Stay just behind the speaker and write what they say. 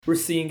We're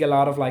seeing a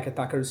lot of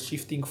attackers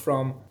shifting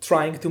from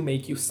trying to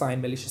make you sign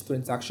malicious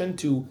transaction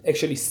to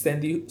actually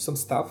send you some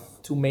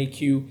stuff to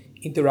make you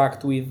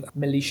interact with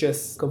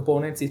malicious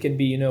components. It can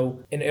be,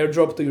 an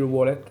airdrop to your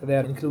wallet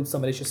that includes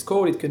some malicious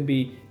code. It can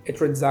be a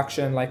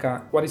transaction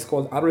what is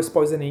called address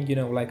poisoning,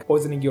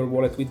 poisoning your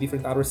wallet with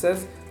different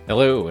addresses.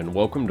 Hello, and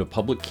welcome to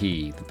Public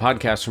Key, the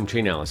podcast from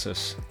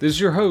Chainalysis. This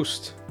is your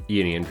host,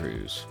 Ian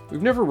Andrews.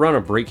 We've never run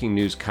a breaking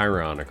news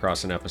chyron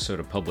across an episode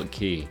of Public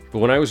Key, but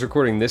when I was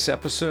recording this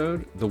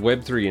episode, the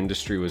Web3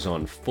 industry was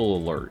on full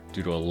alert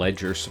due to a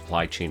Ledger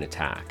supply chain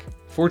attack.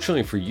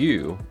 Fortunately for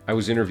you, I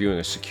was interviewing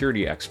a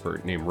security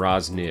expert named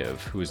Raz Niv,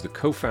 who is the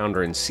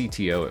co-founder and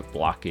CTO at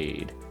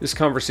Blockade. This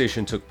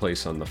conversation took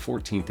place on the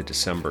 14th of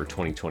December,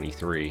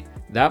 2023.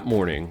 That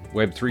morning,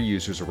 Web3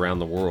 users around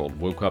the world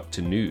woke up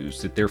to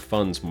news that their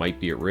funds might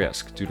be at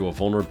risk due to a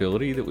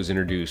vulnerability that was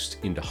introduced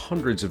into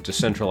hundreds of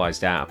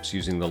decentralized apps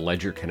using the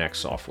Ledger Connect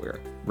software.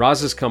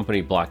 Raz's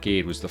company,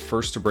 Blockade, was the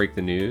first to break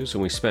the news,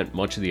 and we spent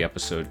much of the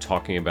episode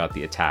talking about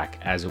the attack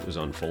as it was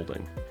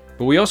unfolding.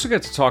 But we also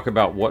got to talk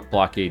about what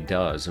Blockade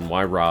does and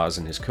why Raz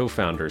and his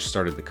co-founders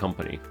started the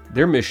company.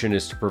 Their mission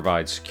is to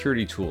provide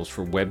security tools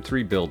for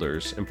Web3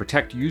 builders and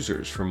protect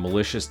users from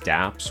malicious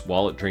DApps,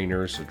 wallet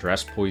drainers,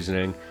 address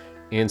poisoning,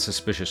 and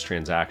suspicious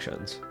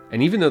transactions.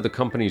 And even though the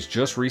company's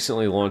just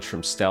recently launched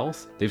from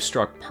stealth, they've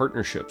struck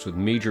partnerships with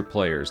major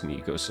players in the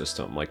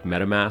ecosystem like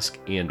MetaMask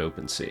and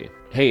OpenSea.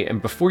 Hey,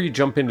 and before you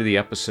jump into the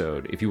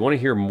episode, if you want to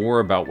hear more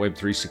about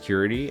Web3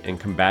 security and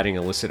combating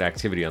illicit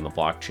activity on the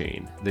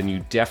blockchain, then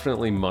you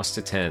definitely must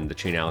attend the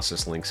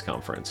Chainalysis Links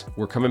conference.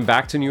 We're coming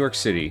back to New York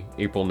City,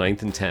 April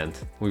 9th and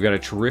 10th. We've got a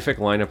terrific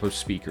lineup of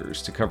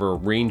speakers to cover a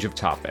range of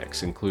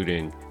topics,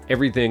 including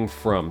everything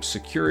from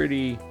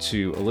security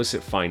to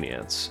illicit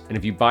finance. And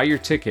if you buy your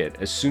ticket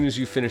as soon as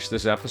you finish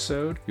this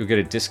episode, you'll get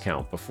a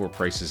discount before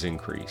prices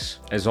increase.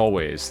 As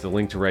always, the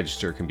link to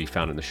register can be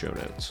found in the show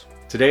notes.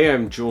 Today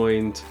I'm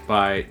joined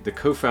by the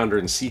co-founder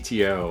and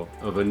CTO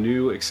of a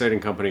new exciting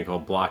company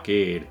called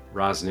Blockade,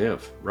 Raz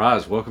Niv.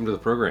 Raz, welcome to the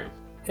program.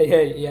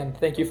 Hey, Ian.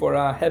 Thank you for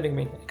having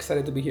me.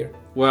 Excited to be here.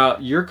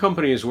 Well, your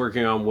company is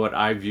working on what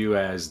I view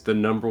as the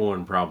number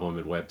one problem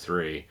in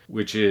Web3,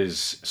 which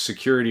is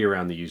security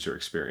around the user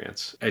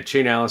experience. At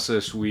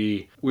Chainalysis,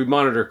 we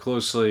monitor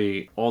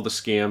closely all the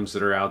scams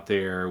that are out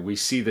there. We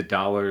see the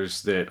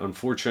dollars that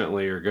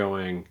unfortunately are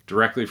going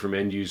directly from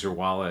end user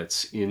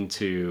wallets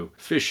into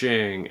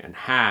phishing and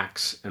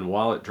hacks and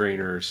wallet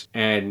drainers,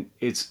 and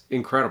it's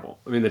incredible.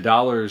 I mean, the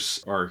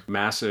dollars are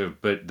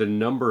massive, but the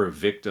number of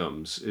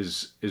victims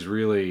is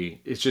really,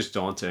 it's just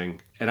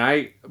daunting. And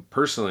I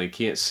personally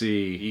can't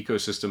see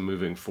ecosystem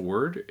moving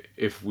forward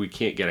if we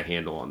can't get a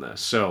handle on this.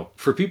 So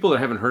for people that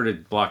haven't heard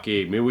of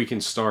Blockade, maybe we can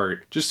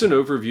start just an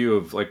overview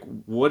of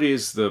what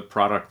is the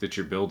product that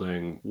you're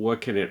building?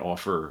 What can it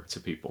offer to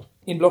people?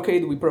 In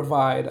Blockade, we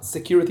provide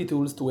security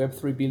tools to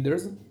Web3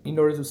 builders in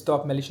order to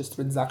stop malicious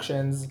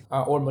transactions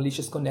or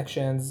malicious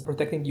connections,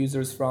 protecting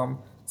users from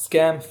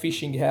scam,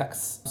 phishing,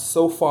 hacks.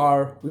 So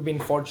far, we've been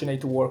fortunate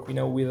to work,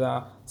 with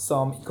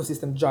some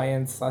ecosystem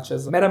giants such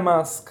as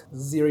MetaMask,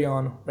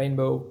 Zerion,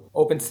 Rainbow,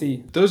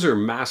 OpenSea. Those are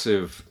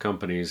massive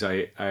companies.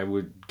 I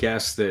would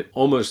guess that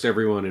almost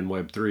everyone in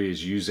Web3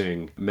 is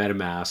using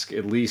MetaMask,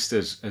 at least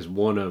as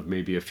one of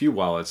maybe a few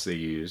wallets they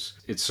use.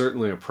 It's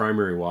certainly a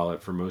primary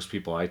wallet for most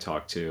people I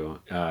talk to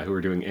who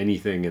are doing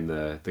anything in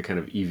the kind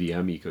of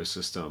EVM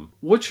ecosystem.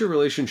 What's your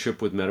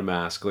relationship with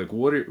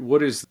MetaMask?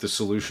 What is the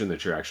solution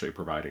that you're actually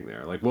providing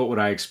there? What would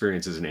I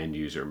experience as an end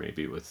user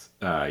maybe with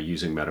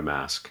using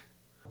MetaMask?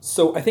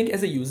 So I think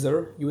as a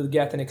user, you will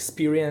get an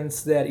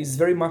experience that is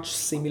very much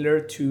similar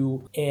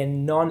to a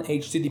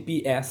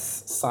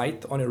non-HTTPS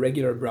site on a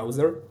regular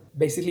browser.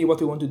 Basically, what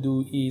we want to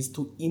do is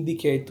to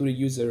indicate to the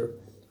user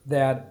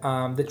that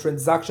the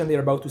transaction they're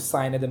about to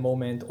sign at the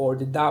moment or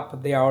the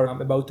DApp they are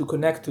about to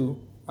connect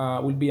to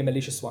will be a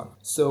malicious one.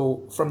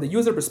 So from the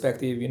user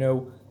perspective,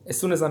 as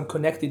soon as I'm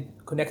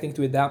connecting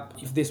to a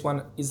DApp, if this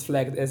one is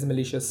flagged as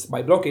malicious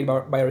by Blockade,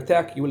 by our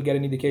attack, you will get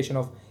an indication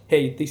of,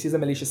 hey, this is a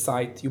malicious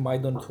site, you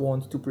might not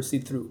want to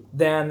proceed through.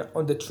 Then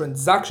on the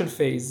transaction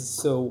phase,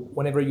 so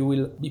whenever you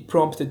will be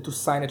prompted to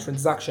sign a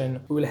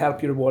transaction, we will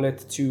help your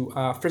wallet to,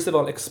 first of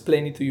all,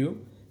 explain it to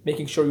you,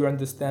 making sure you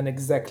understand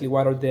exactly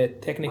what are the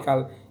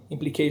technical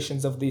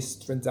implications of this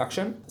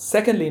transaction.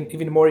 Secondly,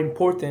 even more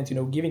important,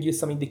 giving you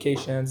some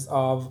indications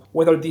of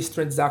whether this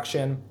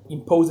transaction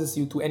imposes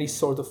you to any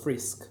sort of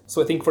risk.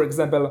 So I think, for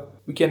example,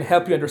 we can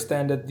help you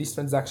understand that this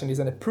transaction is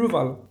an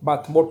approval,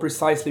 but more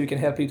precisely, we can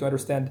help you to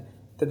understand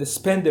that the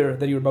spender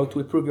that you're about to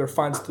approve your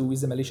funds to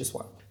is a malicious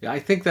one. Yeah, I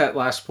think that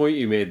last point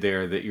you made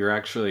there, that you're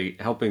actually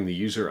helping the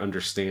user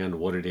understand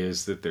what it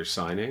is that they're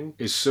signing,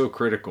 is so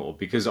critical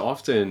because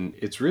often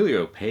it's really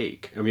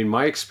opaque. I mean,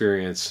 my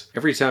experience,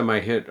 every time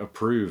I hit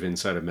approve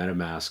inside of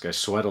MetaMask, I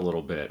sweat a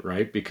little bit,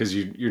 right? Because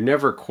you're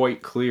never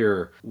quite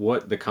clear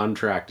what the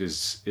contract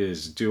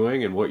is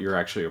doing and what you're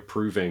actually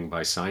approving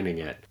by signing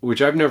it,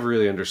 which I've never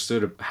really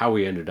understood how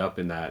we ended up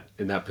in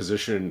that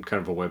position in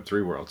kind of a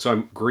Web3 world. So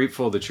I'm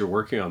grateful that you're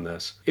working on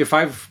this. If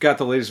I've got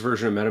the latest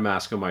version of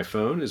MetaMask on my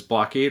phone, is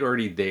Blockade Blockade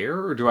already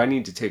there, or do I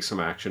need to take some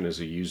action as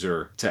a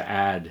user to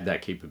add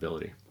that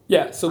capability?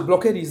 Yeah, so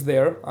Blockade is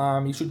there.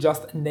 You should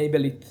just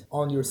enable it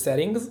on your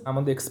settings,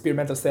 on the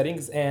experimental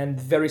settings, and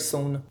very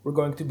soon we're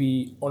going to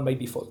be on by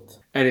default.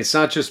 And it's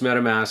not just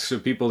MetaMask, so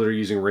people that are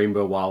using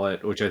Rainbow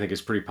Wallet, which I think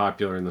is pretty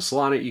popular in the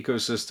Solana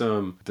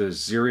ecosystem, the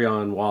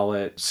Zerion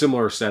wallet,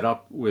 similar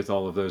setup with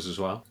all of those as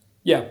well?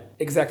 Yeah,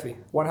 exactly.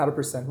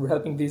 100%. We're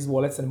helping these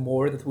wallets and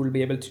more that we'll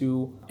be able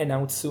to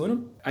announce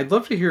soon. I'd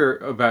love to hear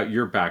about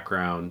your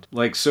background.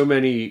 Like so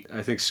many,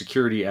 I think,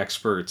 security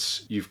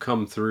experts, you've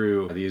come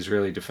through the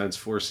Israeli Defense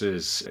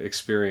Forces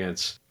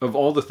experience. Of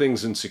all the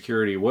things in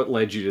security, what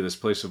led you to this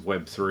place of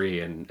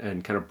Web3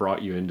 and kind of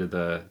brought you into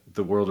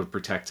the world of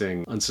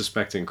protecting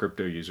unsuspecting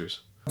crypto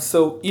users?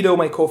 So Ido,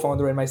 my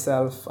co-founder, and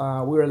myself,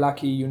 we were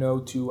lucky,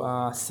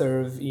 to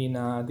serve in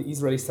the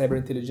Israeli cyber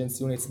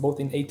intelligence units, both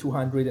in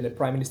A200 and the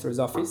Prime Minister's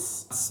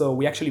office. So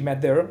we actually met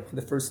there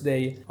the first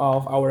day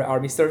of our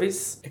army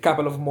service. A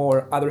couple of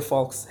more other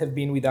folks have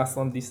been with us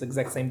on this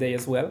exact same day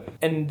as well.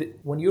 And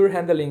when you're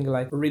handling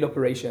like real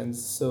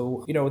operations,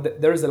 so,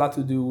 there's a lot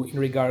to do in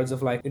regards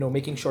of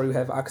making sure you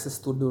have access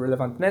to the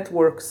relevant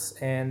networks.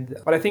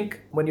 But I think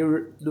when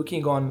you're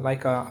looking on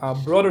like a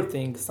broader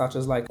thing, such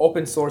as like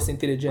open source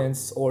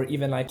intelligence, or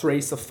even like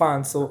trace of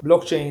funds. So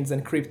blockchains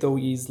and crypto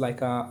is like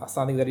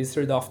something that is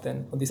heard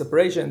often on these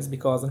operations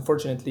because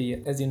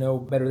unfortunately, as you know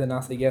better than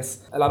us, I guess,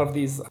 a lot of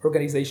these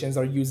organizations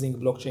are using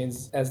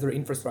blockchains as their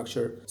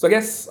infrastructure. So I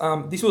guess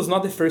this was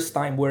not the first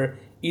time where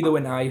Ido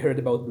and I heard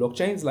about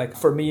blockchains. Like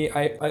for me,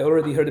 I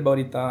already heard about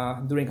it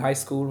during high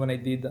school when I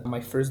did my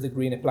first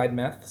degree in applied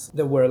maths.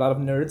 There were a lot of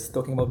nerds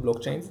talking about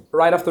blockchains.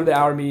 Right after the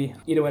army,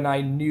 Ido and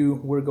I knew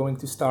we were going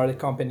to start a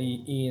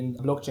company in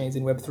blockchains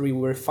in Web3. We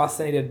were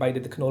fascinated by the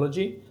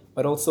technology,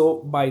 but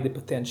also by the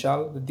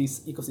potential that this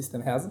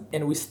ecosystem has.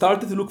 And we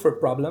started to look for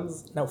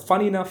problems. Now,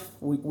 funny enough,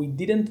 we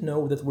didn't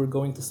know that we're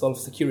going to solve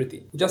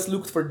security. We just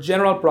looked for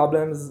general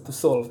problems to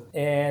solve.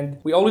 And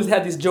we always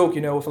had this joke,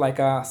 of like,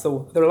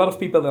 so there are a lot of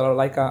people that are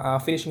like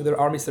finishing their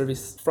army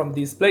service from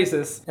these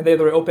places, and they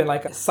open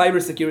like a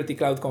cybersecurity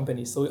cloud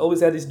company. So we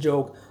always had this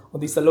joke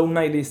on this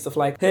alumni list of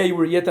like, hey,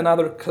 we're yet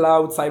another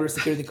cloud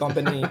cybersecurity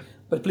company.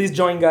 But please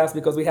join us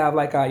because we have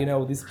like,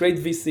 these great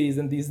VCs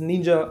and these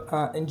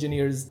ninja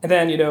engineers. And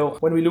then,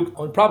 when we look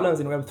on problems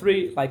in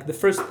Web3, like the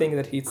first thing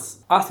that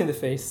hits us in the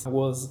face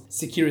was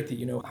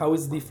security. How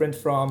is it different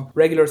from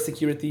regular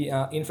security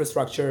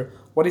infrastructure?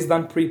 What is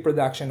done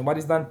pre-production? What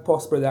is done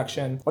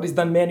post-production? What is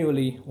done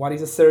manually? What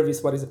is a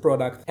service? What is a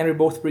product? And we're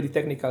both pretty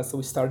technical, so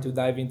we started to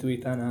dive into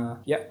it and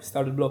we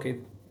started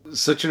Blockade.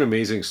 Such an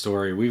amazing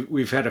story.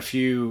 We've had a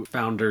few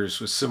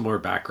founders with similar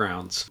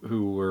backgrounds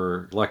who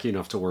were lucky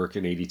enough to work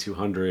in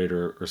 8200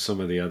 or some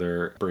of the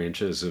other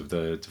branches of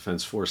the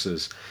Defense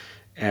Forces.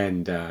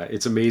 And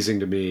it's amazing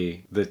to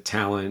me the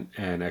talent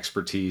and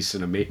expertise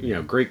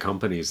and great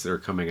companies that are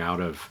coming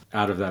out of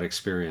that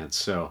experience.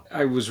 So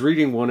I was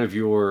reading one of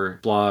your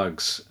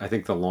blogs. I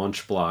think the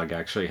launch blog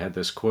actually had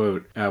this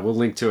quote. We'll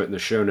link to it in the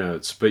show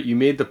notes. But you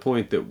made the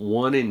point that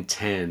 1 in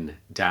 10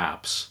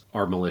 DApps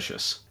are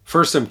malicious.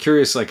 First, I'm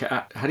curious, like,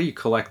 how do you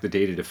collect the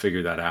data to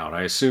figure that out?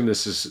 I assume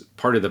this is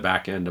part of the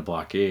back end of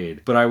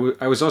Blockade, but I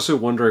was also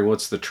wondering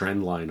what's the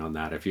trend line on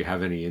that, if you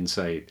have any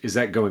insight. Is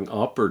that going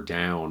up or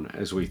down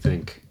as we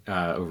think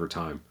over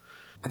time?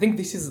 I think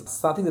this is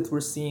something that we're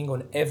seeing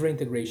on every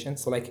integration.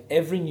 So like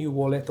every new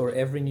wallet or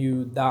every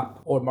new DApp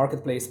or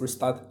marketplace we're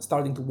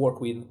starting to work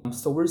with.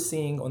 So we're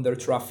seeing on their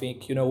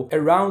traffic,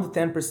 around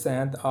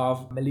 10%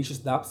 of malicious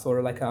DApps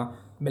or like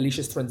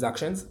malicious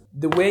transactions.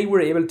 The way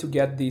we're able to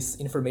get this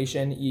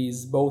information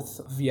is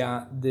both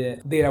via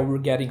the data we're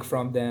getting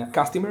from the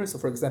customer. So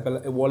for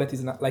example, a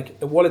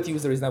wallet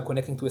user is now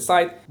connecting to a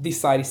site.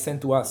 This site is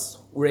sent to us.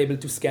 We're able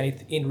to scan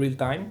it in real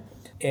time.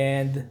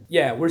 And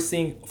we're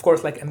seeing, of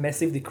course, like a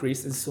massive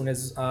decrease as soon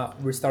as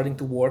we're starting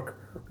to work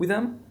with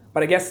them.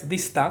 But I guess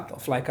this stat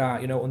of like,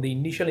 on the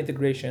initial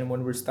integration,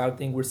 when we're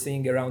starting, we're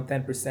seeing around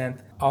 10%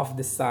 of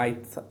the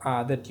site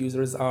that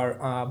users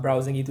are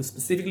browsing into,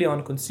 specifically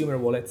on consumer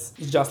wallets.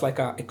 It's just like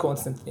a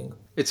constant thing.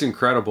 It's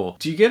incredible.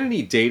 Do you get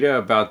any data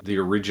about the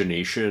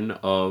origination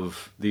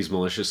of these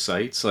malicious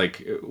sites?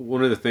 Like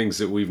one of the things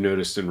that we've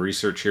noticed in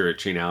research here at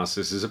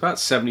Chainalysis is about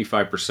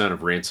 75% of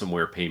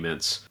ransomware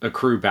payments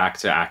accrue back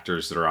to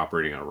actors that are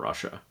operating out of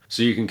Russia.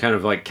 So you can kind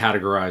of like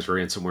categorize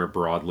ransomware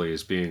broadly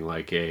as being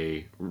like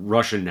a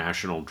Russian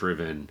national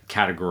driven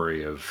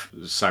category of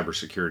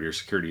cybersecurity or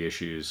security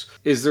issues.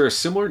 Is there a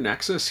similar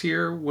nexus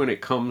here when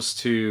it comes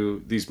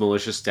to these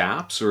malicious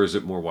DApps, or is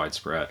it more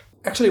widespread?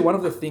 Actually, one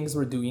of the things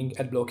we're doing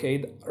at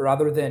Blockade,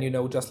 rather than,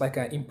 just like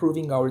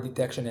improving our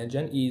detection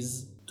engine,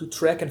 is to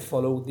track and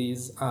follow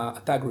these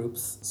attack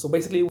groups. So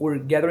basically, we're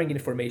gathering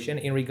information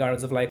in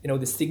regards of like,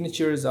 the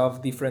signatures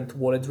of different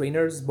wallet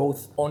drainers,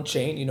 both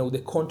on-chain, the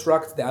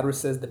contracts, the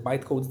addresses, the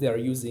bytecodes they are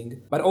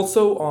using, but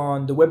also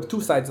on the Web 2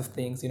 sides of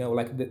things,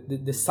 like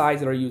the sites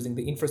that are using,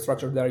 the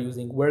infrastructure they are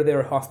using, where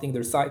they're hosting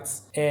their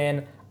sites.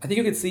 And I think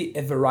you can see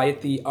a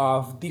variety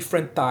of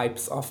different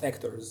types of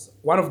actors.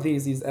 One of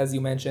these is, as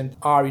you mentioned,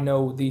 are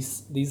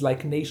these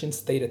like nation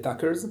state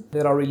attackers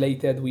that are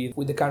related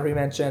with the country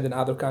mentioned and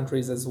other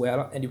countries as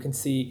well. And you can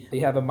see they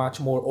have a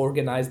much more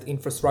organized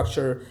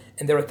infrastructure,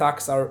 and their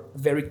attacks are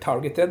very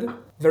targeted,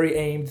 very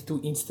aimed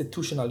to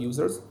institutional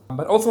users.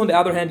 But also on the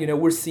other hand,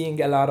 we're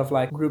seeing a lot of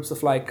like groups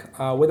of like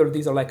whether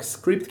these are like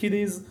script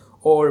kiddies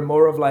or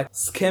more of like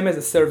scam as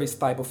a service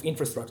type of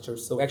infrastructure.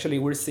 So actually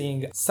we're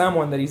seeing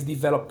someone that is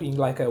developing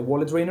like a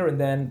wallet drainer, and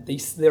then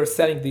they're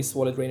selling these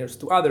wallet drainers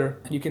to other,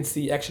 and you can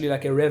see actually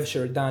like a rev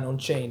share done on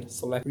chain.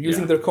 So like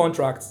using their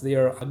contracts, they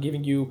are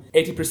giving you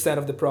 80%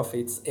 of the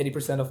profits,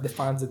 80% of the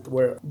funds that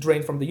were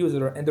drained from the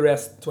user, and the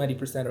rest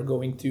 20% are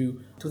going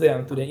to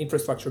them, to the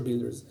infrastructure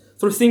builders.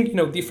 So we're seeing,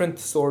 different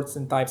sorts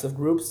and types of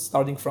groups,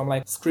 starting from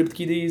like script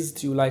kiddies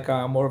to like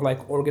more of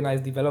like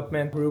organized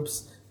development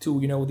groups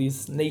to,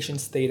 these nation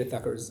state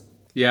attackers.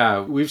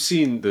 Yeah, we've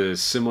seen the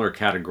similar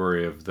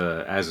category of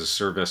the as a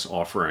service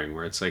offering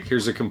where it's like,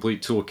 here's a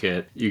complete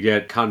toolkit. You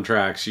get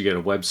contracts, you get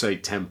a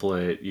website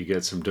template, you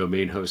get some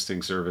domain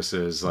hosting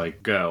services,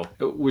 like go,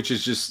 which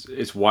is just,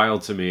 it's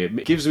wild to me.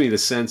 It gives me the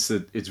sense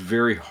that it's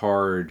very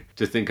hard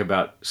to think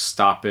about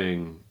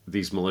stopping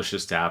these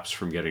malicious DApps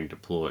from getting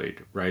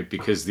deployed, right?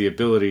 Because the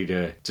ability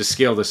to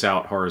scale this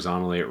out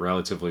horizontally at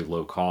relatively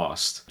low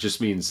cost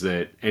just means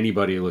that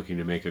anybody looking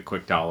to make a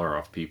quick dollar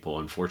off people,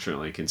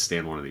 unfortunately, can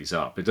stand one of these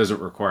up. It doesn't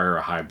require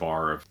a high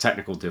bar of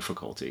technical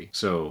difficulty.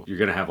 So you're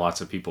going to have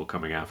lots of people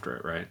coming after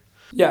it, right?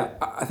 Yeah,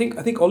 I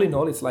think all in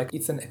all,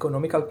 it's an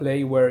economical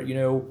play where,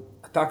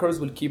 attackers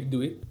will keep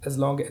doing it as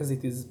long as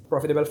it is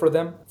profitable for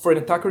them. For an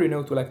attacker,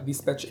 to like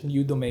dispatch a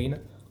new domain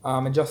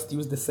and just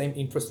use the same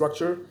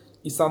infrastructure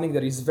is something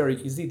that is very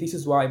easy. This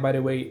is why, by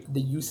the way, the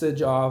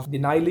usage of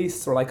deny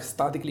lists or like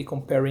statically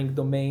comparing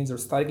domains or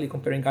statically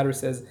comparing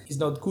addresses is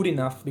not good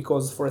enough,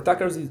 because for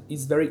attackers,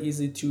 it's very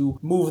easy to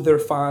move their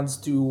funds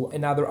to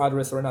another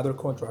address or another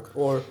contract,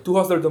 or to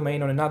host their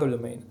domain on another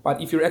domain.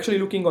 But if you're actually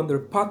looking on their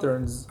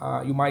patterns,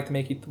 you might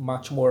make it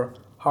much more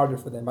harder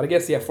for them. But I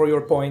guess, for your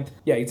point,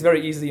 it's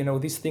very easy.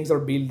 These things are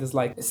built as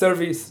like a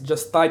service.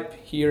 Just type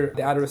here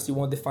the address you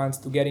want the funds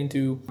to get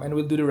into, and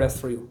we'll do the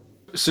rest for you.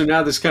 So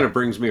now this kind of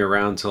brings me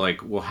around to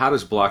like, well, how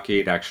does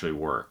Blockade actually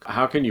work?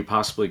 How can you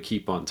possibly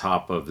keep on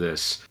top of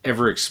this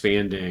ever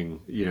expanding,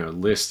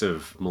 list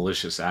of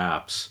malicious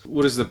apps?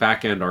 What does the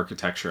backend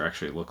architecture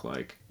actually look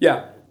like?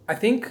 Yeah. I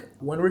think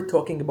when we're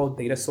talking about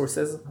data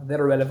sources that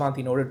are relevant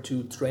in order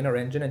to train our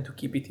engine and to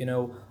keep it,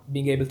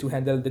 being able to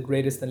handle the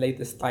greatest and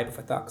latest type of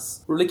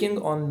attacks, we're looking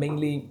on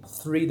mainly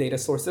 3 data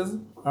sources,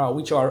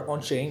 which are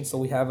on-chain. So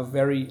we have a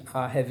very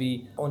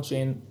heavy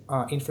on-chain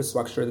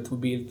infrastructure that we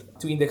built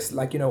to index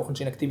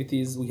on-chain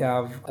activities. We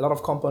have a lot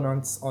of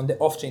components on the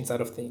off-chain side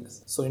of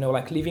things. So,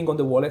 like living on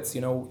the wallets,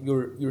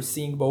 you're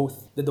seeing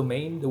both the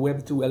domain, the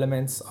Web2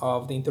 elements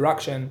of the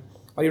interaction,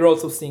 but you're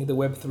also seeing the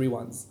Web3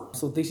 ones.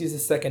 So this is the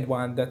second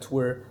one that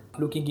we're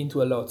looking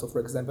into a lot. So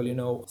for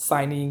example,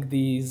 signing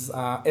these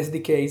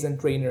SDKs and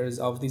trainers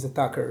of these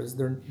attackers,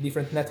 their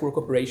different network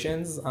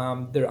operations,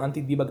 their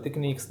anti-debug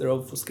techniques, their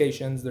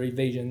obfuscations, their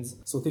evasions.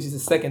 So this is the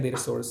second data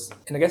source.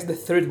 And I guess the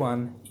third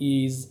one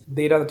is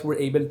data that we're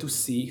able to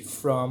see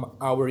from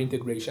our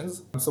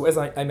integrations. So as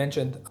I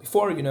mentioned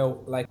before,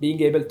 like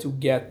being able to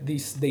get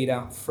this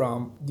data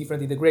from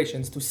different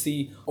integrations to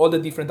see all the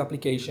different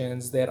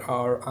applications that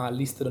are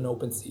listed on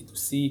OpenSea, to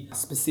see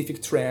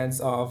specific trends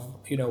of,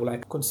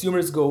 like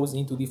consumers goes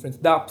into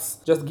different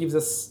DApps, just gives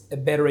us a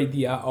better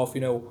idea of,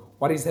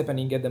 what is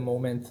happening at the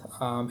moment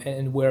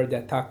and where the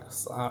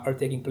attacks are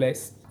taking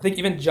place. I think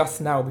even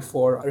just now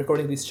before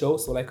recording this show,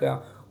 so like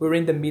we're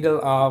in the middle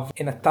of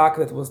an attack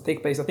that was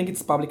take place. I think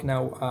it's public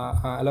now.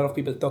 A lot of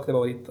people talked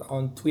about it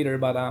on Twitter,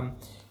 but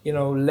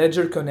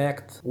Ledger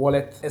Connect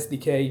wallet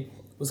SDK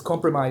was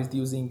compromised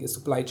using a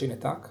supply chain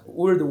attack.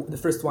 We were the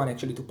first one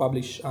actually to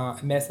publish a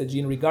message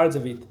in regards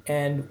of it.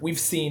 And we've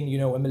seen,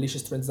 a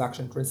malicious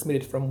transaction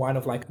transmitted from one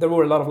of there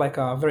were a lot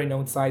of very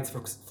known sites.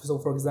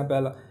 For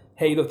example,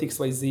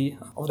 hey.xyz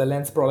of the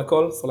Lens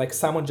protocol. So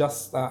someone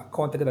just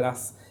contacted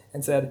us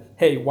and said,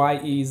 hey, why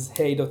is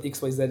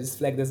hey.xyz is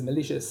flagged as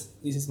malicious?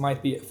 This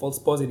might be a false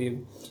positive.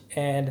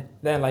 And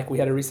then we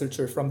had a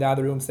researcher from the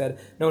other room said,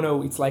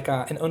 no, it's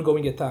an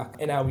ongoing attack.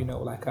 And now we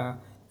know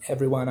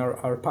everyone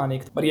are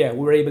panicked. But we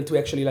were able to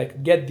actually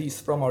get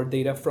this from our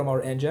data, from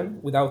our engine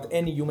without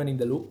any human in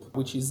the loop,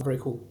 which is very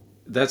cool.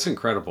 That's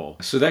incredible.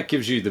 So that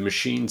gives you the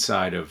machine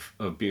side of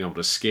being able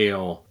to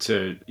scale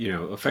to,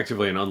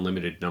 effectively an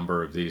unlimited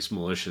number of these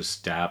malicious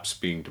DApps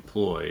being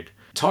deployed.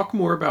 Talk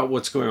more about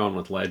what's going on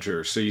with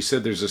Ledger. So you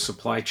said there's a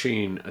supply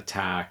chain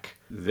attack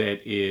that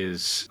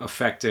is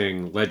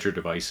affecting Ledger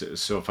devices.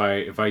 So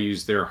if I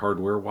use their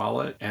hardware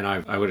wallet and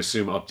I would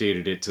assume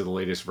updated it to the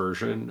latest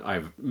version,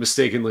 I've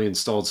mistakenly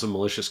installed some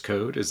malicious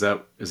code. Is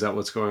that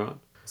what's going on?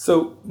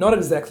 So not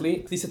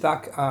exactly. This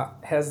attack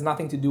has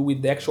nothing to do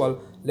with the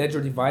actual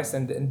Ledger device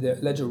and the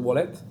Ledger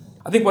wallet.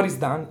 I think what is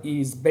done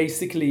is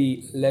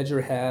basically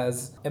Ledger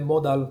has a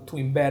model to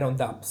embed on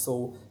DApps.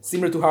 So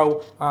similar to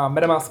how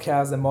MetaMask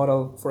has a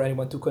model for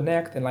anyone to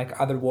connect and like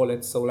other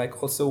wallets. So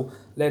like also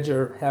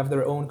Ledger have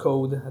their own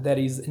code that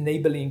is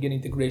enabling an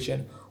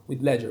integration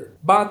with Ledger.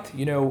 But,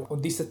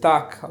 on this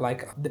attack,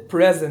 like the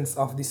presence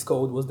of this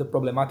code was the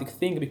problematic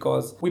thing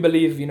because we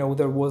believe,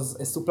 there was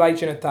a supply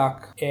chain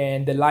attack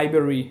and the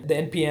library, the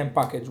NPM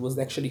package was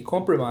actually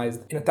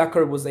compromised. An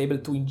attacker was able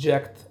to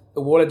inject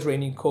a wallet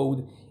draining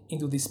code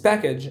into this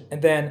package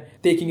and then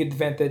taking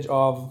advantage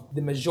of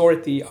the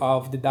majority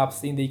of the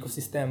dApps in the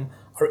ecosystem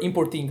are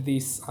importing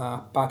this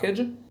package.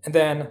 And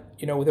then,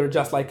 they're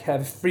just like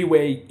have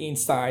freeway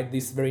inside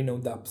this very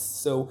known dApps.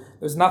 So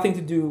there's nothing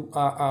to do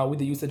with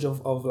the usage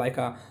of like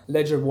a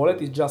Ledger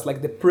wallet. It's just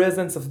like the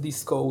presence of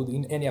this code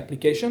in any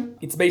application.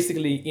 It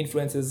basically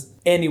influences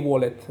any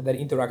wallet that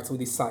interacts with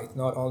this site,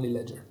 not only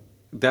Ledger.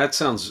 That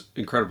sounds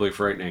incredibly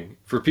frightening.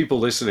 For people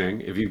listening,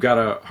 if you've got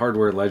a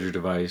hardware Ledger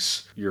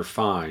device, you're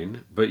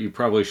fine, but you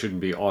probably shouldn't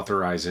be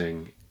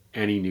authorizing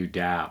any new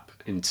dApp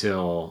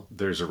until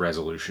there's a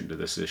resolution to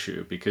this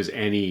issue, because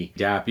any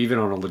dApp, even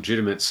on a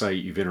legitimate site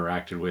you've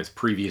interacted with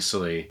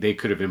previously, they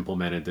could have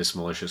implemented this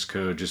malicious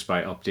code just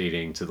by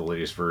updating to the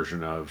latest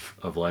version of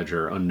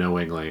Ledger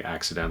unknowingly,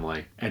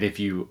 accidentally. And if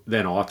you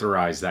then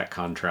authorize that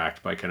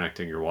contract by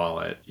connecting your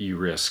wallet, you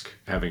risk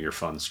having your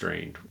funds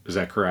drained. Is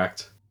that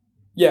correct?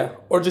 Yeah,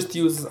 or just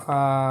use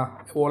a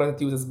wallet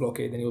that uses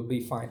blockade and you'll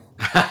be fine.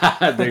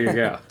 There you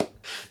go.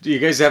 Do you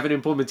guys have an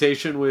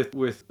implementation with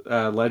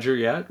Ledger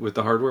yet, with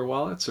the hardware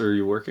wallets, or are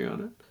you working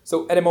on it?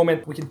 So at the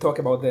moment, we can talk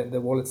about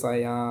the wallets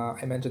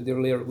I mentioned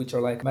earlier, which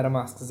are like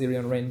MetaMask,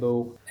 Zerion,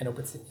 Rainbow, and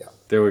OpenSea. Yeah.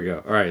 There we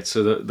go. All right.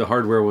 So the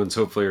hardware ones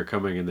hopefully are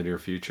coming in the near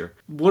future.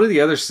 One of the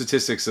other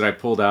statistics that I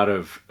pulled out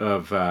of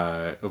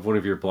one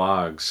of your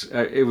blogs,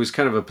 it was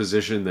kind of a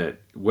position that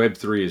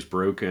Web3 is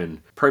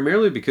broken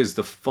primarily because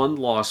the fund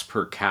loss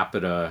per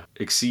capita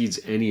exceeds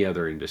any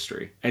other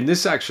industry. And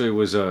this actually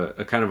was a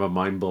kind of a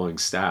mind-blowing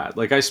stat.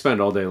 Like I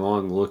spend all day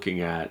long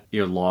looking at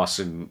loss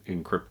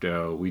in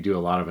crypto. We do a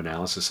lot of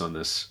analysis on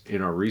this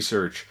in our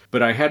research,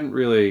 but I hadn't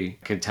really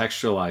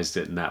contextualized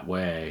it in that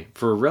way.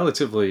 For a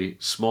relatively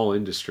small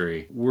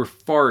industry, we're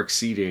far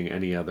exceeding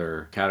any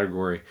other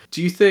category.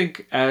 Do you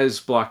think as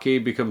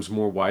blockade becomes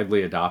more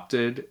widely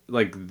adopted,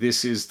 like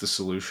this is the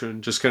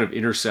solution, just kind of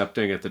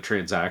intercepting at the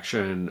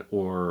transaction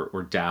or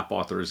DApp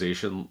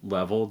authorization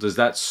level? Does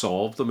that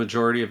solve the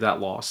majority of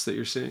that loss that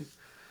you're seeing?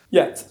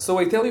 Yeah, so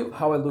I tell you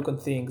how I look on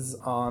things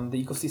on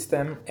the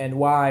ecosystem and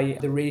why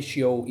the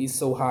ratio is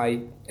so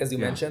high, as you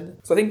mentioned.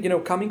 So I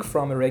think, coming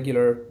from a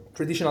regular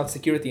traditional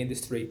security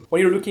industry,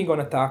 when you're looking on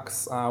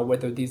attacks,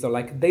 whether these are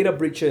like data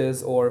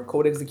breaches or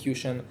code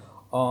execution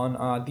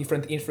on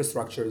different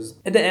infrastructures,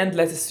 at the end,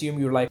 let's assume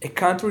you're like a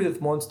country that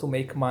wants to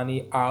make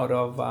money out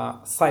of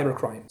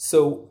cybercrime.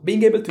 So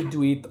being able to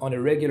do it on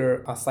a regular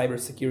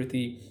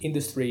cybersecurity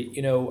industry,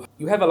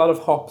 you have a lot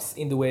of hops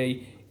in the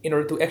way in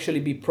order to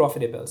actually be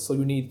profitable. So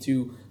you need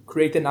to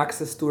create an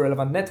access to a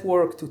relevant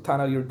network, to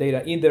tunnel your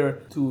data in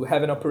there, to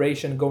have an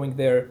operation going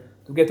there,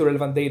 to get the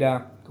relevant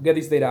data, to get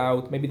this data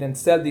out, maybe then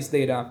sell this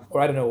data,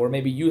 or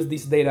maybe use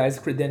this data as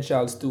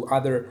credentials to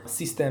other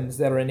systems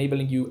that are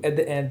enabling you at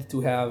the end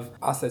to have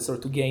assets or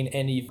to gain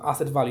any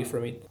asset value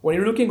from it. When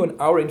you're looking on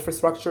our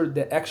infrastructure,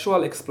 the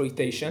actual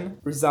exploitation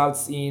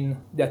results in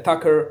the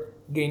attacker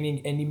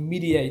gaining an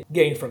immediate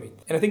gain from it.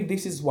 And I think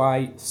this is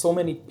why so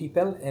many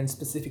people, and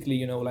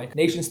specifically, like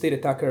nation state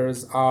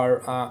attackers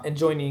are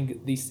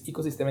enjoying this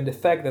ecosystem and the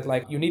fact that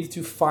like you need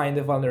to find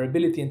a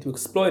vulnerability and to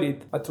exploit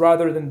it, but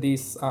rather than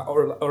this,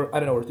 or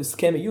to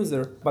scam a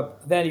user,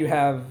 but then you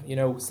have,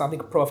 something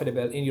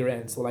profitable in your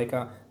end. So like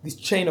this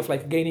chain of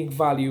like gaining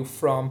value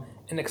from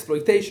an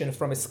exploitation,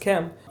 from a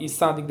scam, is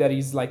something that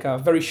is like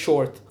very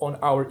short on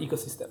our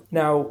ecosystem.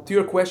 Now, to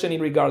your question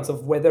in regards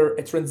of whether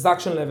a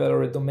transaction level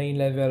or a domain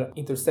level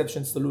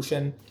interception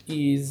solution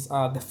is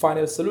the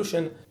final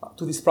solution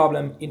to this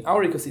problem in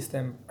our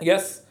ecosystem, I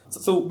guess.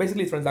 So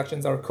basically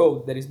transactions are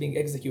code that is being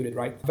executed,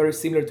 right? Very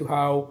similar to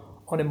how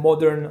on a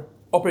modern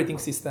operating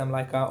system,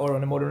 like or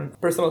on a modern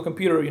personal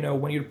computer,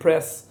 when you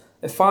press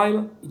a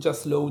file, it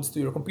just loads to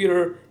your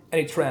computer and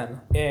it ran.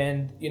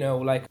 And,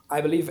 like I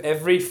believe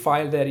every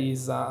file that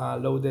is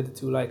loaded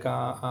to like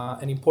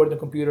an important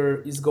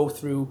computer is go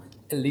through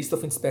a list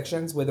of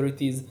inspections, whether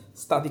it is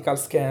statical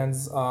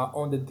scans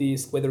on the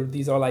disk, whether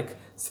these are like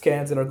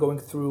scans that are going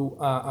through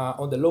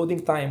on the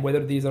loading time,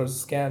 whether these are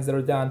scans that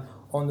are done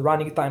on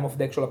running time of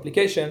the actual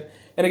application.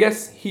 And I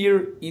guess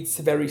here it's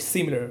very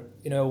similar,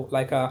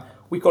 like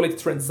we call it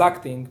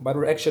transacting, but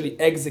we're actually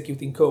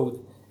executing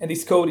code. And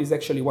this code is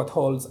actually what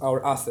holds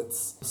our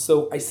assets.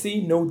 So I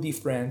see no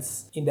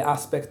difference in the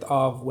aspect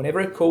of whenever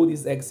a code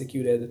is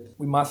executed,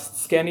 we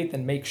must scan it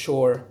and make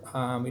sure,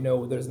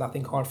 there's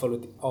nothing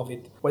harmful of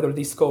it. Whether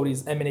this code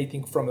is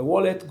emanating from a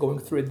wallet, going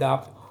through a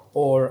DApp,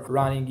 or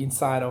running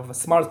inside of a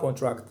smart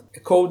contract, a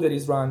code that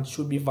is run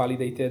should be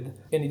validated,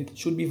 and it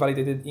should be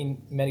validated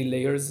in many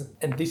layers.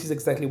 And this is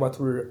exactly what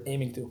we're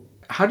aiming to.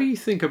 How do you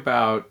think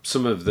about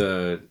some of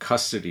the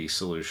custody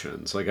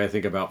solutions? Like I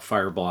think about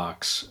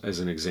Fireblocks as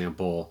an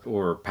example,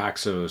 or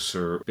Paxos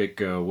or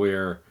BitGo,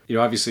 where,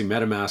 obviously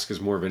MetaMask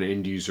is more of an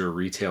end user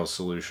retail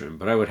solution,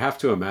 but I would have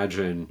to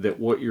imagine that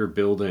what you're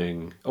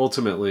building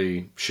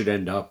ultimately should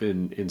end up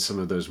in some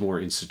of those more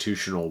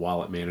institutional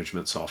wallet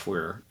management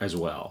software as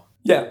well.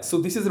 Yeah, so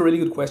this is a really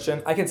good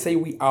question. I can say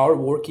we are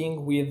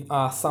working with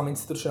some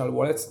institutional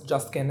wallets,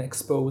 just can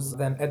expose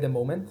them at the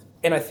moment.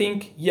 And I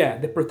think,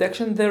 the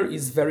protection there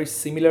is very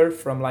similar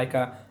from like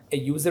a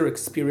user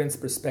experience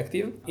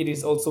perspective. It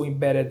is also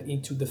embedded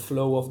into the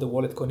flow of the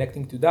wallet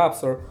connecting to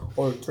DApps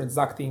or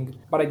transacting.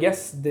 But I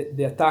guess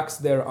the attacks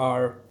there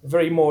are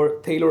very more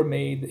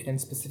tailor-made and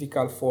specific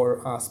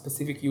for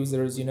specific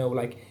users,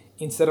 like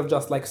instead of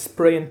just like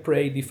spray and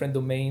pray different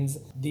domains,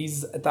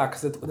 these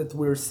attacks that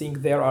we're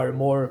seeing there are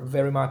more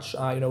very much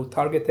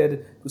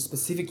targeted to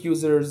specific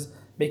users,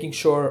 making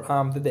sure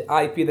that the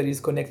IP that is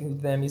connecting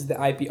to them is the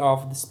IP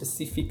of the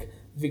specific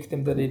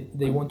victim that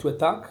they want to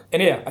attack.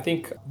 And I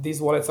think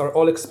these wallets are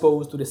all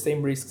exposed to the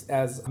same risks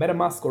as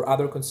MetaMask or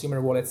other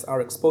consumer wallets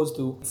are exposed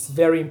to. It's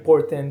very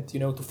important,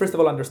 to first of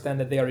all understand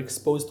that they are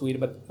exposed to it,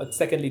 but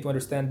secondly to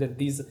understand that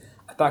these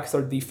attacks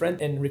are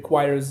different and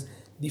requires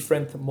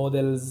different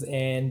models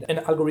and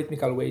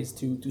algorithmical ways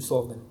to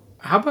solve them.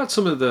 How about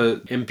some of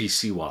the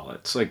MPC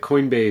wallets? Like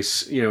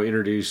Coinbase,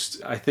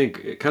 introduced, I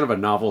think, kind of a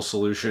novel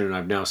solution, and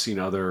I've now seen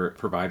other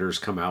providers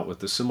come out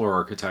with a similar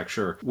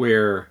architecture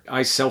where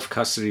I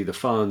self-custody the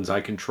funds,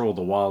 I control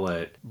the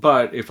wallet,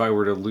 but if I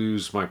were to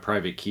lose my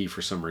private key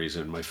for some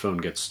reason, my phone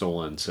gets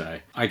stolen,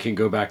 say, I can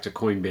go back to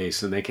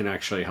Coinbase and they can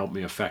actually help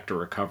me effect a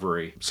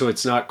recovery. So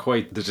it's not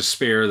quite the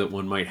despair that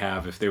one might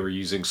have if they were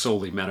using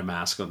solely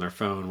MetaMask on their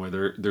phone,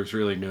 where there's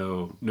really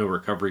no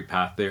recovery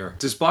path there.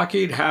 Does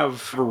Blockade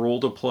have a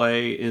role to play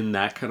in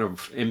that kind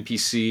of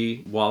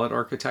MPC wallet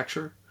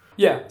architecture?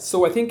 Yeah,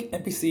 so I think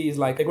MPC is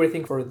like a great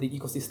thing for the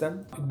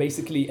ecosystem. It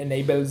basically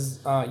enables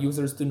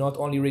users to not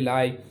only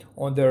rely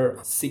on their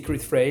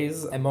secret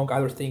phrase, among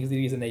other things it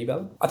is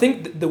enable. I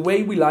think the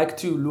way we like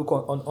to look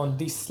on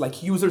this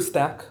like user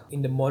stack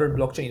in the modern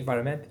blockchain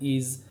environment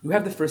is you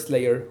have the first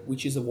layer,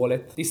 which is a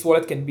wallet. This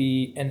wallet can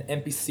be an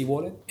MPC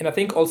wallet. And I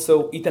think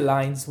also it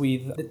aligns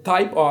with the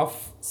type of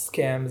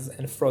scams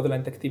and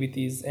fraudulent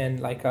activities and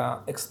like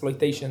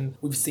exploitation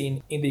we've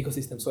seen in the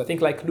ecosystem. So I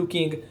think like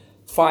looking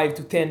 5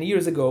 to 10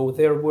 years ago,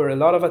 there were a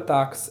lot of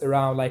attacks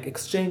around like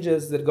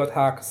exchanges that got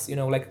hacked,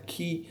 like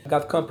key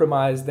got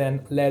compromised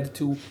and led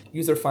to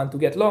user fund to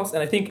get lost.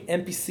 And I think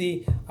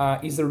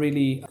MPC is a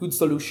really good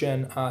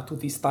solution to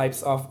these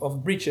types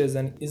of breaches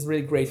and is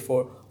really great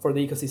for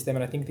the ecosystem.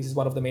 And I think this is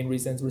one of the main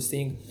reasons we're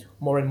seeing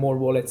more and more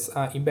wallets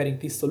embedding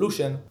this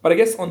solution. But I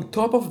guess on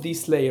top of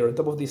this layer, on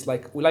top of this,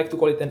 like we like to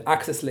call it an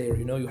access layer,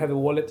 you have a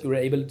wallet,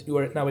 you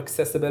are now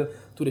accessible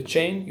to the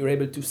chain, you're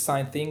able to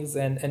sign things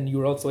and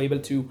you're also able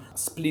to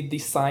split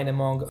this sign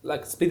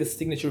split the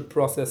signature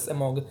process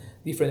among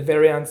different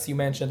variants. You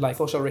mentioned like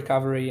social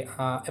recovery,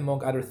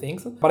 among other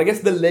things. But I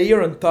guess the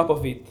layer on top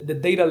of it, the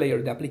data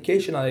layer, the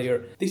application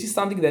layer, this is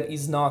something that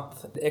is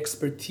not the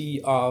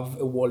expertise of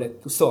a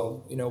wallet to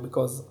solve,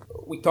 because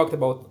we talked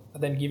about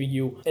them giving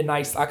you a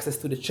nice access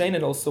to the chain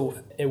and also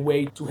a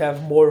way to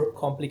have more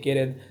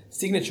complicated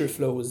signature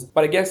flows.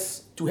 But I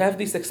guess to have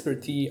this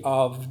expertise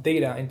of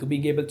data and to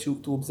being able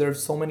to observe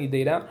so many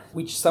data,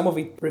 which some of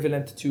it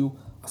prevalent to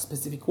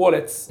specific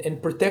wallets,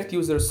 and protect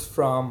users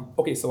from,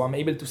 so I'm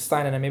able to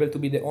sign and I'm able to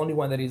be the only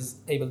one that is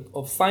able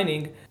of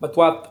signing, but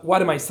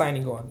what am I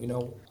signing on?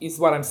 Is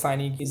what I'm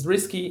signing is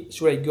risky?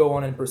 Should I go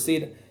on and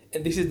proceed?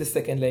 And this is the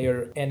second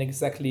layer and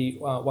exactly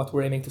what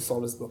we're aiming to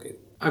solve as Blockade.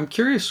 I'm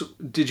curious,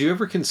 did you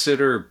ever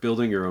consider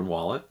building your own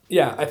wallet?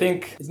 Yeah, I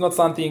think it's not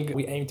something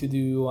we aim to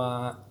do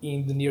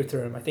in the near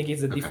term. I think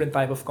it's a different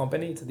type of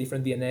company. It's a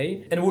different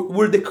DNA. And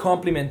we're the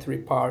complementary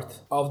part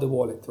of the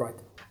wallet, right?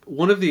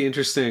 One of the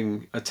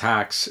interesting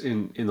attacks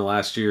in the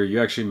last year,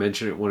 you actually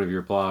mentioned it in one of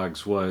your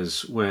blogs,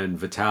 was when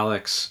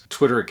Vitalik's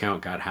Twitter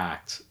account got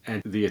hacked.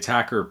 And the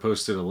attacker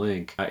posted a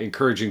link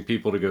encouraging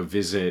people to go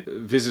visit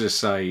a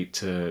site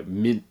to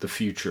mint the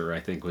future, I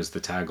think was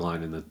the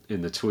tagline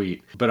in the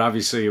tweet. But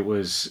obviously it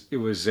was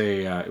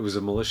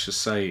a malicious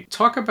site.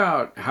 Talk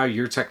about how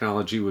your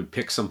technology would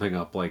pick something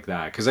up like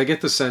that, because I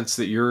get the sense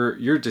that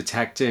you're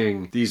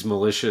detecting these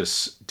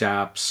malicious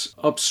DApps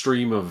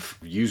upstream of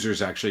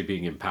users actually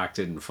being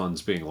impacted and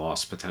funds being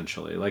lost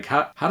potentially. Like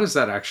how does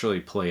that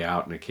actually play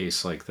out in a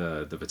case like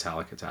the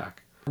Vitalik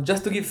attack?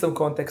 Just to give some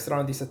context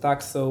around this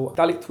attack, so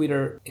Vitalik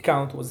Twitter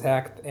account was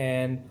hacked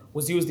and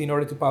was used in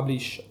order to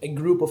publish a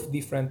group of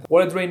different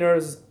wallet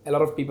drainers. A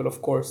lot of people,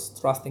 of course,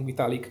 trusting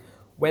Vitalik,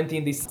 went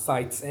in these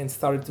sites and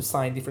started to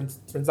sign different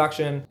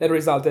transactions that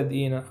resulted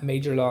in a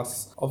major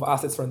loss of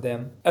assets from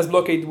them. As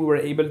Blockade, we were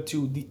able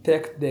to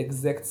detect the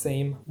exact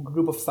same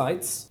group of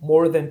sites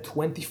more than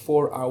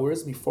 24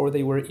 hours before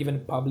they were even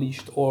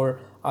published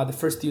or the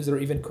first user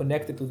even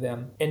connected to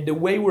them. And the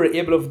way we're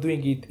able of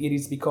doing it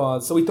is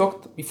because, so we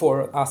talked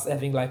before us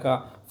having like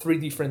three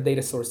different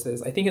data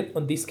sources. I think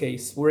on this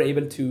case, we're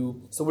able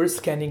to, so we're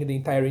scanning the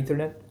entire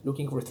internet,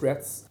 looking for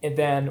threats, and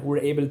then we're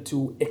able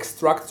to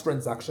extract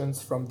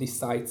transactions from these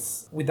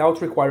sites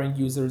without requiring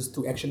users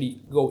to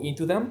actually go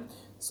into them.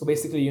 So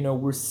basically,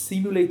 we're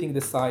simulating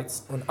the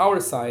sites on our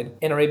side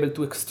and are able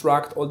to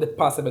extract all the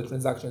possible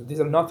transactions. These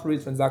are not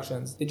real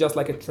transactions. They're just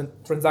like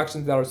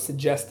transactions that are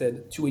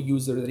suggested to a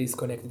user that is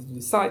connected to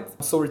the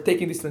site. So we're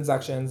taking these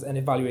transactions and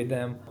evaluate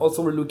them.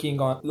 Also, we're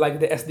looking on like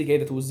the SDK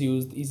that was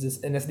used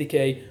is an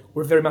SDK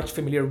we're very much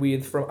familiar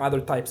with from other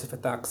types of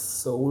attacks.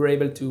 So we're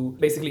able to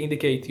basically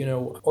indicate,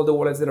 all the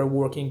wallets that are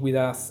working with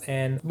us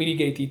and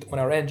mitigate it on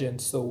our engine.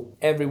 So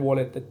every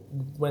wallet that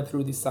went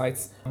through these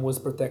sites was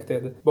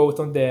protected, both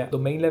on the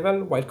domain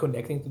level while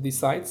connecting to these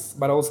sites,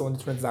 but also on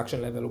the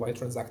transaction level while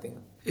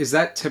transacting. Is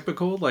that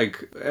typical?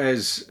 Like,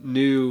 as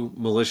new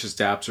malicious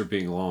DApps are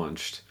being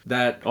launched,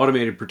 that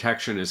automated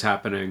protection is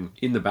happening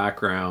in the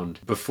background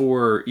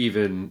before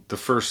even the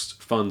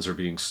first funds are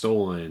being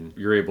stolen.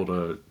 You're able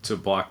to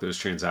block those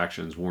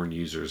transactions, warn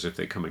users if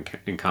they come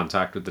in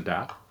contact with the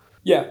DApp?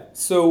 Yeah,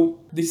 so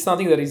this is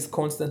something that is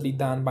constantly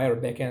done by our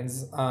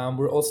backends.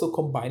 We're also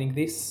combining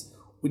this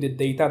with the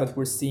data that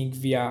we're seeing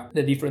via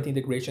the different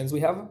integrations we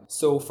have.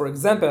 So for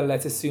example,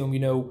 let's assume,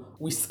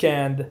 we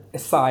scanned a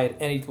site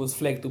and it was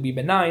flagged to be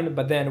benign,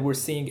 but then we're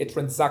seeing a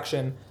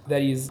transaction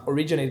that is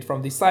originated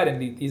from this site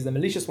and it is a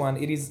malicious one.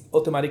 It is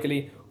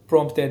automatically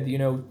prompted,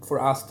 for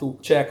us to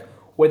check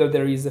whether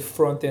there is a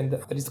front end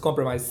that is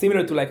compromised,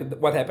 similar to like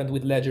what happened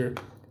with Ledger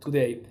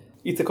today.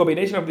 It's a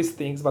combination of these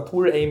things, but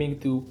we're aiming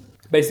to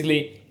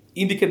basically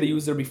indicate the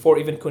user before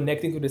even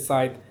connecting to the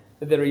site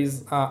that there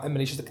is a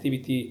malicious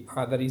activity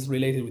that is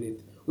related with it.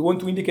 We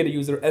want to indicate the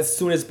user as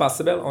soon as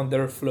possible on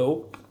their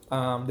flow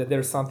that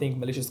there's something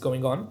malicious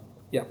going on.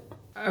 Yeah.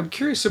 I'm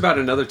curious about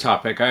another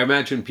topic. I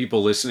imagine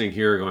people listening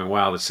here are going,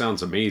 wow, this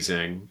sounds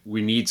amazing.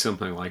 We need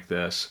something like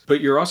this.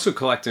 But you're also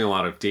collecting a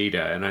lot of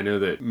data. And I know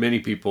that many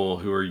people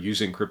who are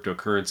using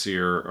cryptocurrency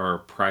are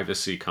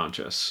privacy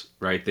conscious,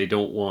 right? They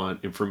don't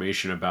want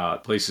information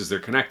about places they're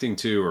connecting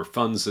to or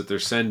funds that they're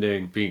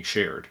sending being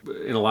shared.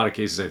 In a lot of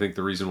cases, I think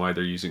the reason why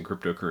they're using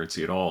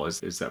cryptocurrency at all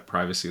is that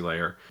privacy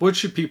layer. What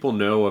should people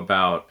know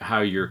about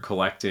how you're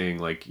collecting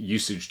like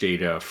usage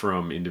data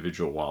from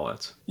individual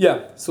wallets?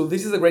 Yeah, so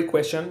this is a great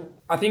question.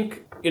 I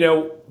think,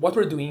 what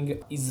we're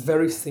doing is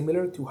very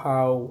similar to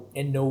how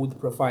a node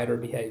provider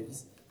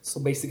behaves.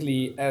 So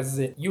basically, as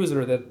a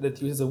user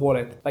that uses a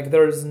wallet, like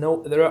there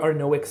are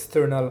no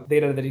external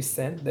data that is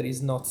sent that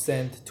is not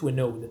sent to a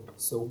node.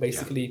 So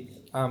basically,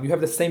 you have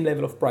the same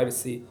level of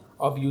privacy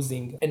of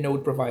using a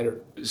node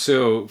provider.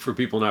 So for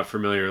people not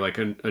familiar, like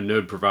a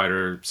node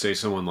provider, say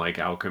someone like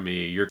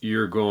Alchemy,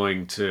 you're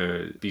going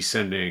to be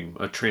sending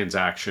a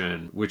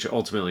transaction which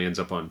ultimately ends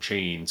up on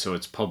chain, so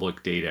it's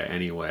public data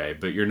anyway,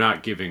 but you're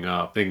not giving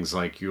up things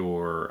like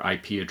your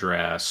IP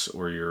address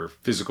or your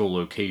physical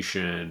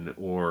location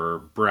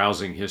or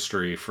browsing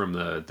history from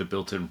the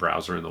built-in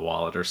browser in the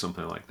wallet or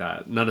something like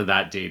that. None of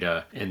that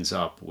data ends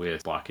up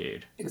with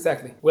Blockade.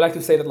 Exactly. We like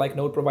to say that like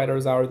node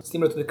providers are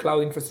similar to the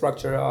cloud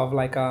infrastructure of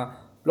like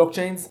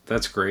blockchains.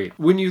 That's great.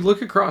 When you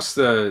look across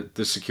the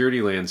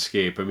security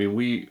landscape, I mean,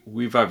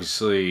 we've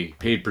obviously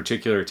paid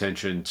particular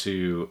attention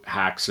to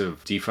hacks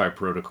of DeFi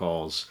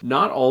protocols.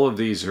 Not all of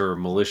these are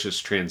malicious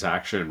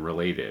transaction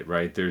related,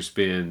 right? There's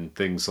been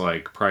things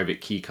like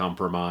private key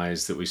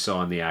compromise that we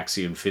saw in the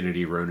Axie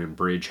Infinity Ronin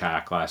Bridge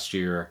hack last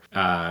year.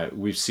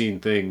 We've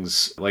seen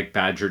things like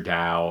Badger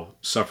DAO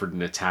suffered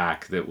an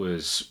attack that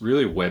was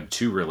really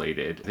Web2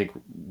 related. I think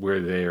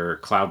where their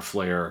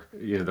Cloudflare,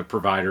 the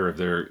provider of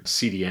their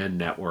CDN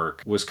network,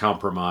 was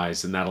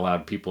compromised, and that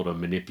allowed people to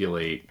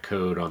manipulate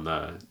code on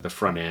the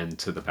front end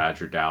to the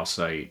Badger DAO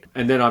site.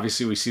 And then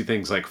obviously we see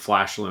things like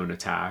flash loan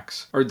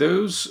attacks. Are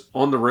those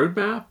on the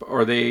roadmap?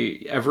 Are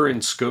they ever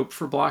in scope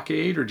for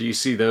Blockade, or do you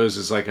see those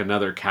as like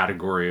another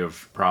category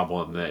of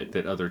problem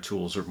that other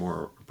tools are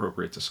more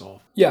appropriate to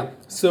solve? Yeah,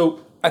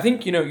 so I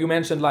think, you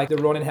mentioned like the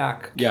Ronin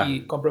hack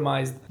key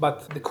compromised,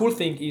 but the cool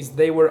thing is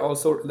they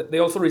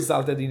also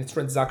resulted in a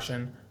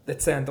transaction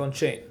that's sent on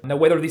chain. Now,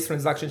 whether this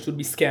transaction should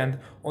be scanned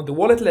on the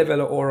wallet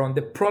level or on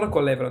the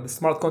protocol level, on the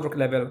smart contract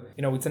level,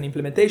 it's an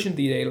implementation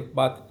detail,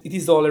 but it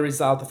is all a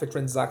result of a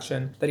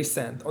transaction that is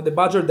sent. On the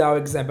Badger DAO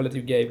example that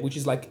you gave, which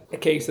is like a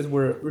case that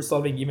we're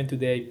solving even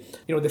today,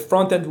 the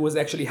front end was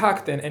actually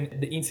hacked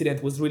and the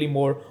incident was really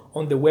more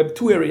on the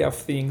Web2 area of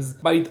things,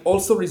 but it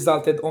also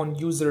resulted on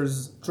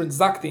users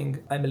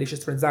transacting a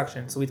malicious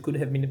transaction. So it could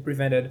have been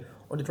prevented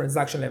on the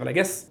transaction level. I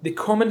guess the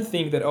common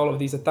thing that all of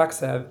these attacks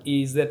have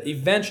is that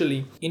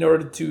eventually, in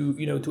order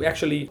to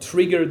actually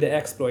trigger the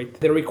exploit,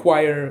 they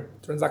require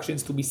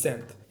transactions to be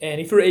sent.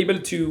 And if you're able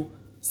to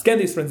scan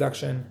this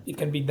transaction, it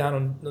can be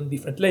done on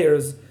different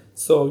layers,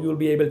 so you'll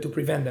be able to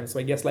prevent them. So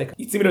I guess like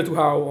it's similar to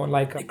how on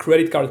like a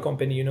credit card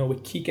company, a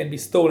key can be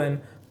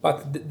stolen,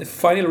 but the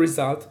final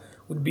result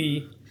would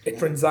be a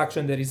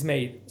transaction that is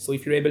made. So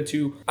if you're able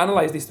to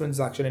analyze this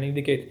transaction and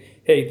indicate,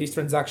 hey, this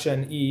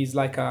transaction is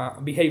like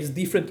behaves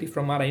differently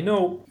from what I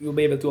know, you'll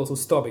be able to also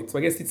stop it. So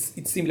I guess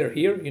it's similar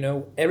here.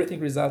 Everything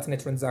results in a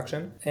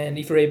transaction, and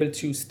if you're able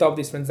to stop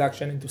this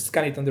transaction and to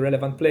scan it on the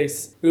relevant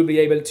place, you'll be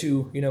able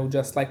to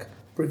just like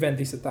prevent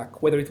this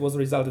attack, whether it was a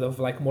result of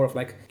like more of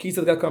like keys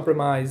that got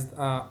compromised,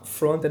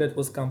 front end that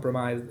was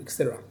compromised,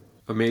 etc.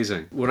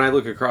 Amazing. When I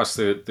look across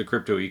the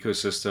crypto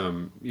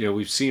ecosystem,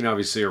 we've seen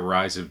obviously a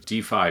rise of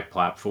DeFi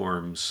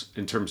platforms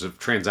in terms of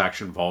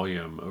transaction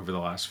volume over the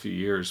last few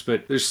years,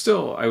 but there's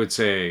still, I would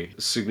say,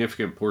 a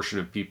significant portion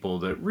of people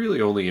that really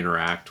only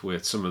interact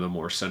with some of the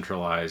more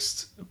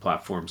centralized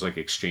platforms like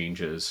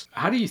exchanges.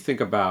 How do you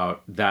think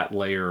about that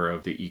layer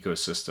of the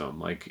ecosystem?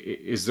 Like,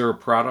 is there a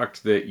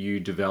product that you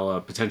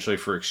develop potentially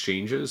for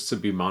exchanges to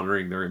be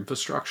monitoring their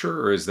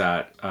infrastructure, or is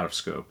that out of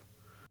scope?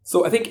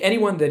 So I think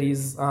anyone that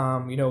is,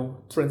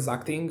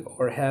 transacting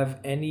or have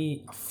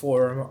any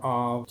form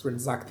of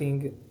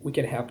transacting, we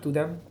can help to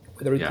them,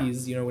 whether it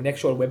is, an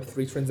actual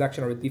Web3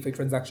 transaction or a DeFi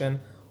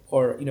transaction,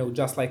 or,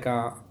 just like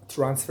a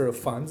transfer of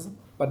funds.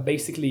 But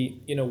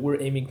basically,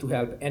 we're aiming to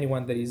help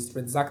anyone that is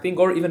transacting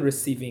or even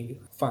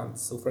receiving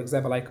funds. So for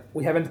example, like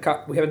we haven't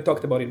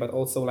talked about it, but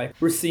also like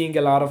we're seeing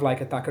a lot of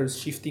like attackers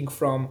shifting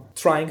from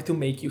trying to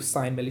make you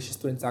sign malicious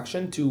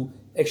transaction to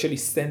actually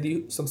send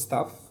you some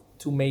stuff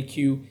to make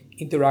you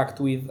interact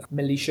with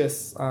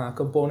malicious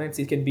components.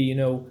 It can be,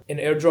 an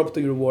airdrop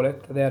to your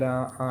wallet that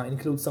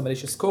includes some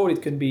malicious code.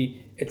 It can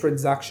be a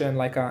transaction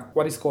like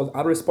what is called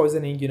address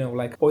poisoning,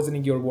 like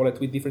poisoning your wallet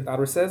with different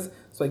addresses.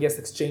 So I guess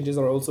exchanges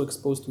are also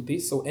exposed to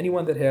this. So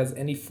anyone that has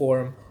any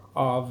form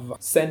of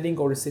sending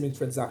or receiving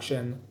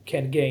transaction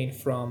can gain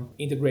from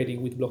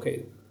integrating with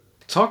Blockade.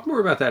 Talk more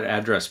about that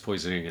address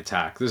poisoning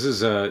attack. This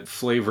is a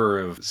flavor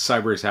of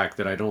cyber attack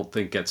that I don't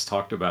think gets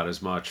talked about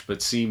as much,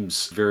 but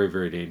seems very,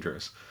 very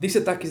dangerous. This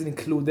attack is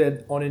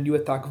included on a new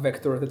attack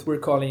vector that we're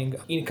calling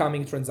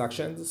incoming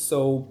transactions.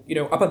 So,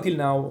 up until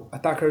now,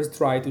 attackers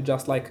try to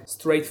just like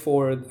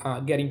straightforward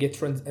getting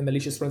a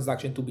malicious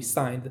transaction to be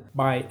signed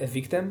by a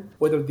victim,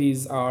 whether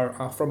these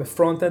are from a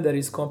front end that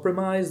is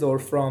compromised or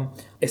from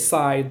a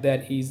side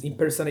that is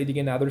impersonating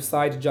another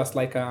side, just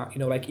like,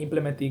 like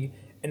implementing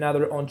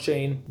another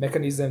on-chain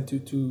mechanism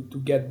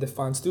to get the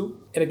funds to.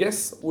 And I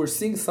guess we're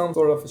seeing some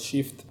sort of a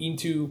shift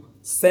into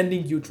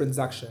sending you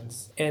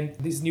transactions. And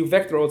this new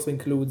vector also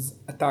includes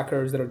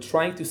attackers that are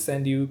trying to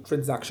send you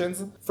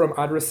transactions from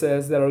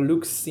addresses that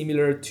look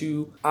similar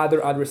to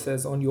other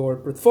addresses on your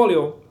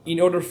portfolio in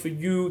order for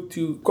you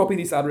to copy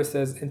these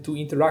addresses and to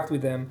interact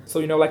with them. So,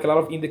 like a lot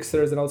of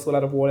indexers and also a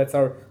lot of wallets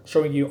are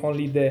showing you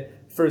only the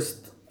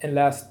first and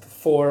last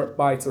 4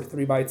 bytes or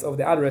 3 bytes of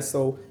the address.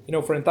 So,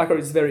 for an attacker,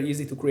 it's very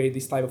easy to create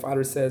this type of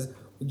addresses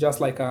with just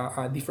like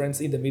a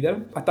difference in the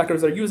middle.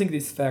 Attackers are using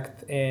this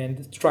fact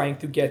and trying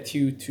to get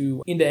you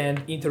to, in the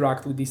end,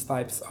 interact with these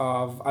types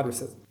of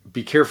addresses.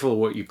 Be careful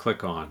what you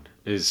click on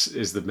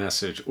is the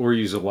message, or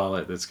use a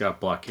wallet that's got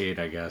Blockade,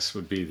 I guess,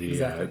 would be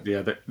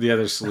the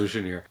other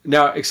solution here.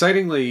 Now,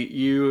 excitingly,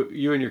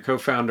 you and your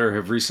co-founder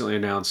have recently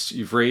announced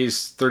you've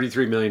raised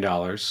 $33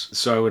 million.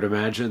 So I would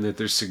imagine that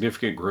there's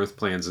significant growth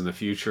plans in the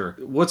future.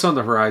 What's on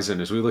the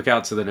horizon as we look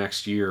out to the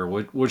next year?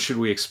 What should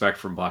we expect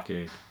from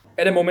Blockade?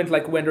 At the moment,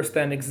 like we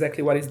understand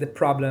exactly what is the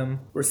problem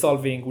we're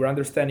solving. We're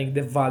understanding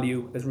the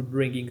value that we're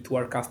bringing to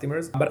our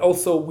customers. But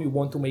also we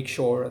want to make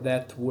sure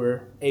that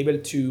we're able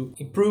to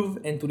improve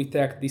and to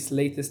detect these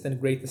latest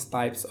and greatest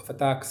types of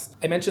attacks.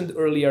 I mentioned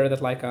earlier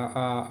that like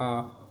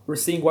we're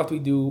seeing what we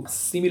do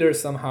similar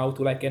somehow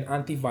to like an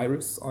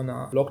antivirus on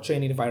a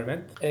blockchain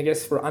environment. And I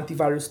guess for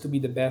antivirus to be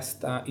the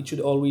best, it should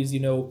always,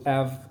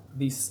 have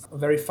these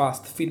very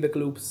fast feedback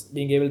loops,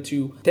 being able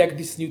to detect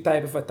this new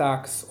type of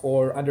attacks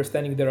or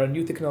understanding there are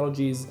new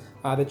technologies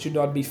that should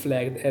not be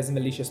flagged as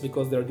malicious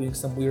because they're doing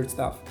some weird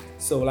stuff.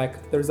 So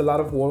like there's a lot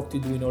of work to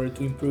do in order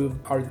to improve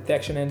our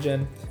detection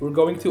engine. We're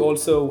going to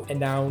also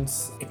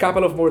announce a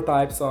couple of more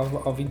types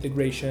of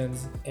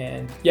integrations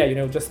and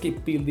just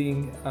keep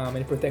building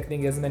and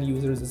protecting as many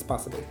users as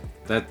possible.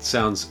 That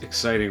sounds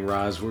exciting,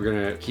 Raz. We're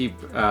going to keep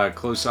a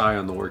close eye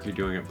on the work you're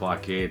doing at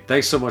Blockade.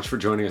 Thanks so much for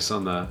joining us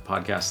on the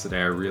podcast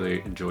today. I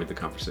really enjoyed the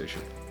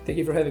conversation. Thank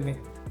you for having me.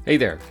 Hey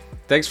there.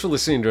 Thanks for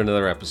listening to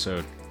another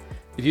episode.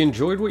 If you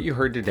enjoyed what you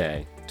heard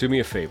today, do me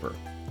a favor.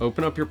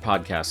 Open up your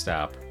podcast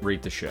app,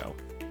 rate the show,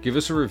 give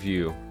us a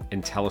review,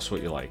 and tell us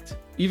what you liked.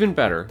 Even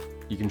better,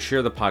 you can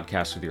share the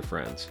podcast with your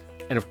friends.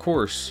 And of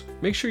course,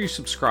 make sure you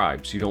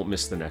subscribe so you don't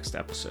miss the next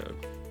episode.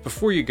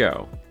 Before you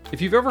go, if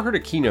you've ever heard a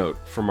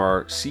keynote from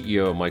our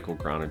CEO, Michael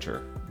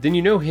Groninger, then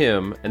you know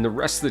him and the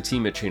rest of the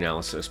team at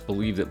Chainalysis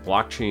believe that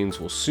blockchains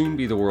will soon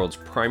be the world's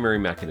primary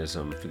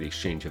mechanism for the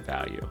exchange of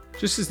value,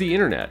 just as the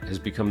internet has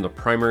become the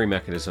primary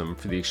mechanism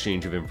for the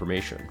exchange of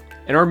information.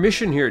 And our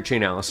mission here at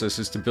Chainalysis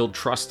is to build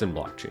trust in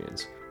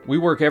blockchains. We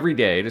work every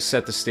day to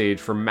set the stage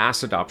for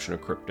mass adoption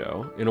of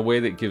crypto in a way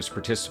that gives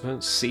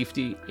participants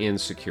safety and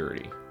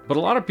security. But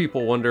a lot of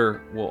people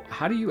wonder, well,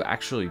 how do you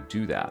actually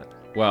do that?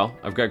 Well,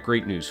 I've got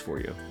great news for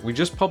you. We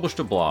just published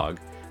a blog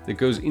that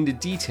goes into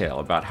detail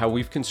about how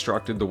we've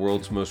constructed the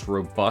world's most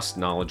robust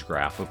knowledge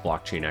graph of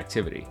blockchain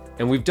activity.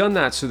 And we've done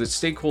that so that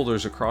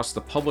stakeholders across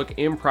the public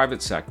and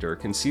private sector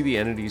can see the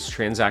entities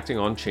transacting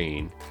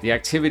on-chain, the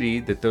activity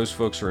that those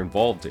folks are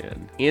involved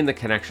in, and the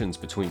connections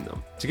between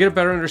them. To get a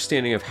better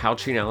understanding of how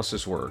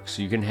Chainalysis works,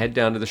 you can head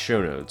down to the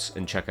show notes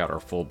and check out our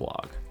full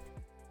blog.